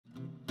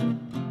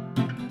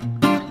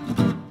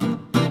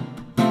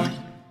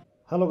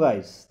Hello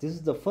guys, this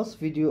is the first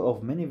video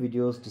of many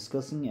videos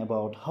discussing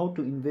about how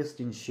to invest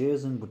in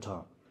shares in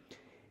Bhutan.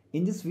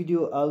 In this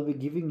video, I'll be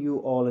giving you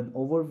all an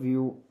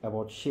overview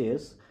about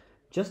shares.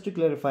 Just to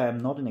clarify, I'm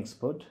not an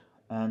expert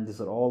and these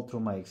are all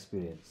through my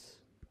experience.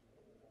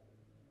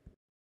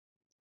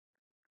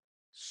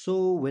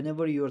 So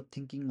whenever you're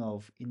thinking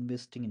of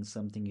investing in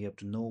something, you have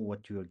to know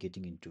what you are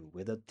getting into.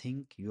 Whether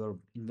think you are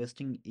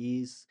investing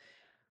is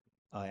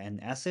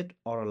an asset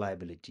or a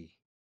liability.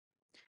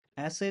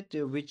 Asset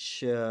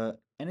which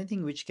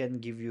anything which can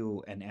give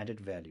you an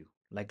added value,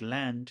 like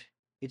land.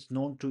 It's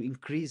known to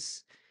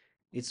increase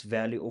its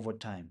value over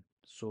time,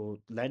 so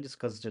land is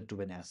considered to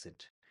be an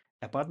asset.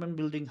 Apartment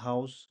building,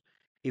 house,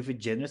 if it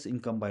generates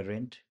income by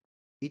rent,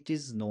 it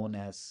is known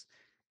as,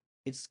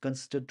 it's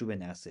considered to be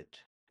an asset.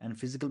 And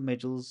physical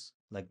metals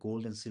like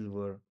gold and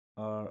silver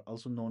are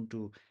also known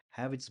to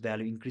have its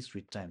value increased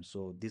with time,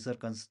 so these are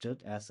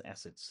considered as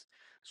assets.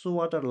 So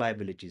what are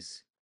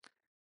liabilities?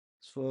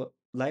 So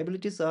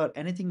liabilities are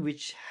anything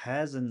which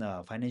has an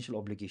financial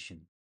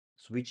obligation,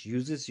 so which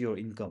uses your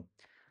income.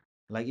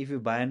 Like if you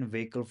buy a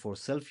vehicle for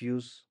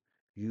self-use,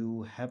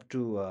 you have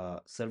to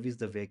service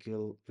the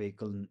vehicle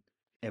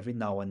every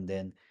now and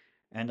then.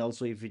 And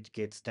also if it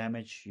gets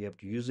damaged, you have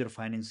to use your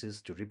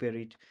finances to repair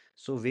it.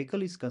 So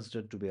vehicle is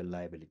considered to be a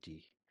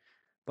liability.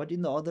 But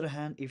in the other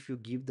hand, if you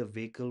give the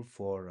vehicle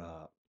for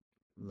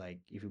like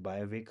if you buy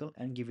a vehicle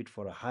and give it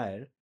for a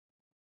hire,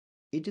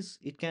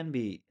 it can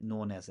be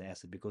known as an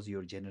asset because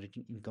you're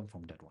generating income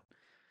from that one.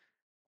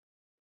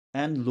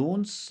 And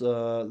loans,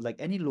 like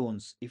any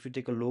loans, if you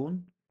take a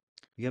loan,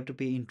 you have to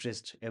pay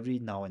interest every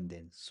now and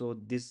then. So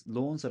these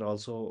loans are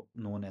also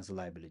known as a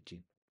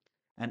liability.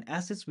 And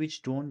assets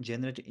which don't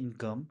generate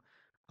income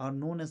are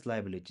known as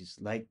liabilities.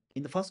 Like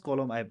in the first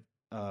column, I've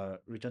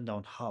written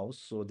down house.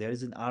 So there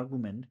is an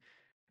argument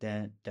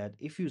that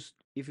if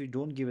you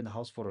don't give a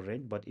house for a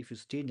rent, but if you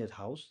stay in that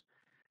house,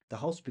 the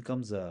house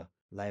becomes a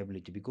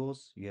liability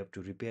because you have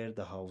to repair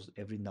the house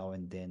every now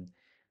and then.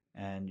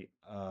 And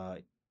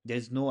there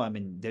is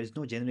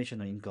no generation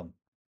of income.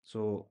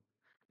 So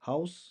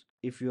house,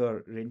 if you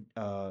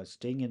are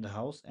staying in the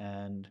house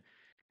and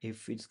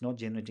if it's not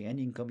generating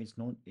any income,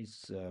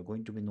 it's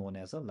going to be known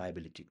as a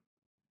liability.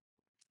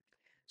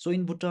 So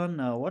in Bhutan,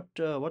 what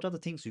are the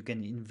things you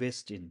can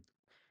invest in?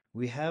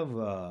 We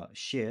have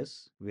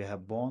shares, we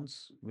have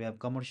bonds, we have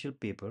commercial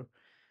paper.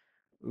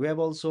 We have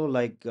also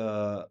like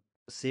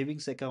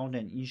savings account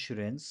and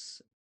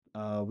insurance,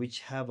 which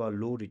have a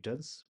low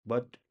returns,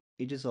 but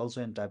it is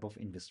also a type of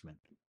investment.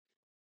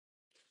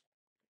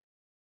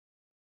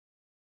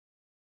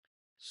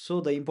 So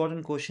the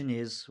important question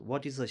is,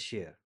 what is a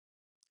share?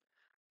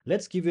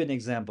 Let's give you an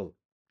example.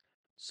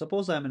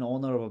 Suppose I'm an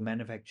owner of a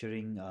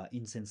manufacturing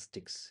incense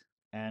sticks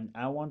and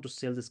I want to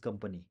sell this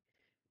company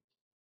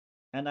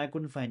and I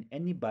couldn't find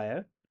any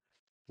buyer.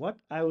 What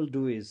I will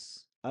do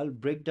is I'll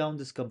break down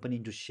this company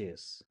into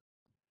shares.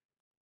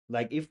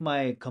 Like if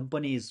my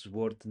company is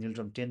worth nil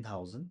from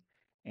 10,000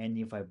 and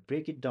if I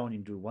break it down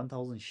into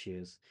 1,000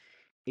 shares,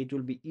 it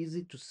will be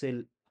easy to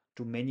sell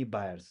to many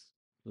buyers.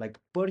 Like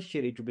per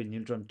share, it will be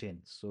nil from 10.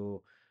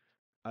 So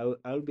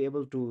I'll be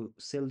able to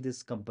sell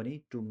this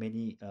company to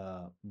many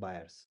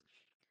buyers.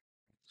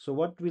 So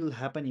what will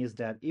happen is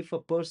that if a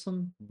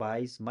person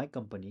buys my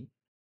company,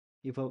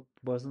 if a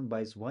person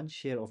buys one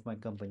share of my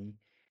company,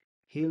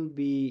 he'll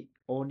be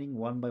owning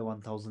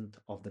 1/1000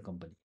 of the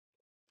company.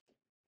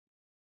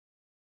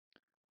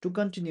 To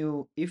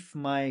continue, if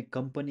my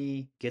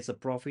company gets a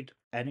profit,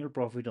 annual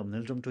profit of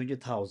nil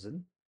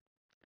 20,000,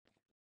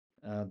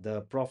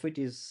 the profit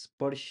is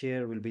per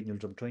share will be nil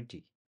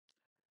 20.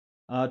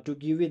 To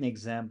give you an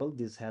example,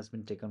 this has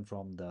been taken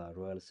from the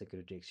Royal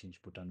Security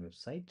Exchange Bhutan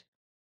website,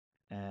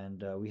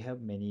 and we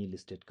have many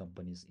listed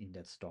companies in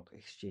that stock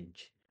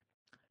exchange.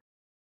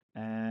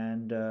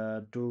 And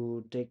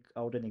to take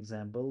out an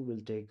example,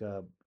 we'll take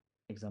a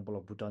example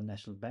of Bhutan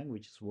National Bank,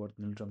 which is worth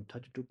nil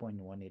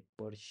 32.18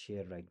 per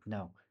share right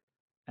now.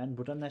 And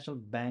Bhutan National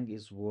Bank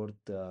is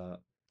worth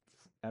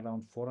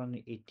around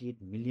 488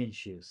 million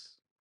shares.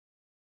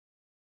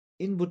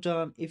 In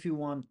Bhutan, if you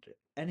want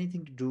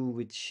anything to do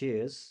with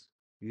shares,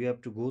 you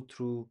have to go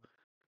through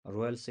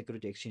Royal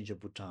Security Exchange of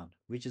Bhutan,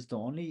 which is the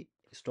only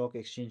stock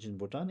exchange in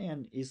Bhutan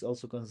and is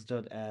also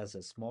considered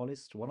as one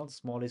of the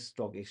smallest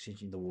stock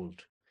exchange in the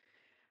world.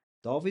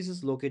 The office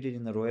is located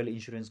in the Royal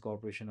Insurance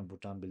Corporation of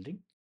Bhutan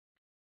building.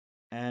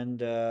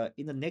 And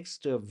in the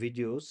next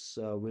videos,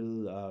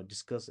 we'll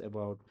discuss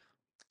about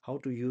how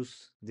to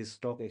use this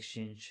stock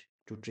exchange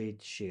to trade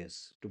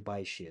shares, to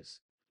buy shares.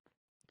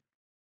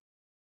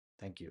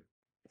 Thank you.